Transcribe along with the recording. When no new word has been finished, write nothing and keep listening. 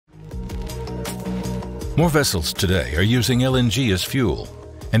More vessels today are using LNG as fuel,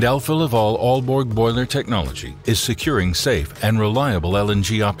 and Alfa Laval Aalborg boiler technology is securing safe and reliable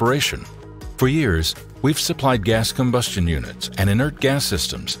LNG operation. For years, we've supplied gas combustion units and inert gas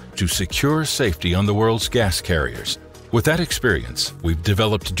systems to secure safety on the world's gas carriers. With that experience, we've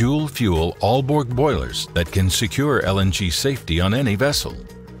developed dual-fuel Aalborg boilers that can secure LNG safety on any vessel.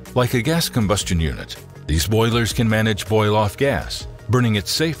 Like a gas combustion unit, these boilers can manage boil-off gas, burning it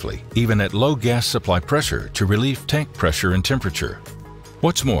safely even at low gas supply pressure to relieve tank pressure and temperature.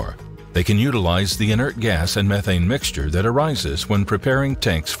 What's more, they can utilize the inert gas and methane mixture that arises when preparing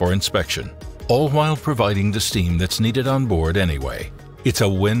tanks for inspection, all while providing the steam that's needed on board anyway. It's a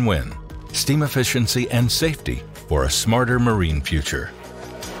win-win: steam efficiency and safety for a smarter marine future.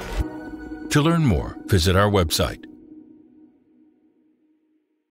 To learn more, visit our website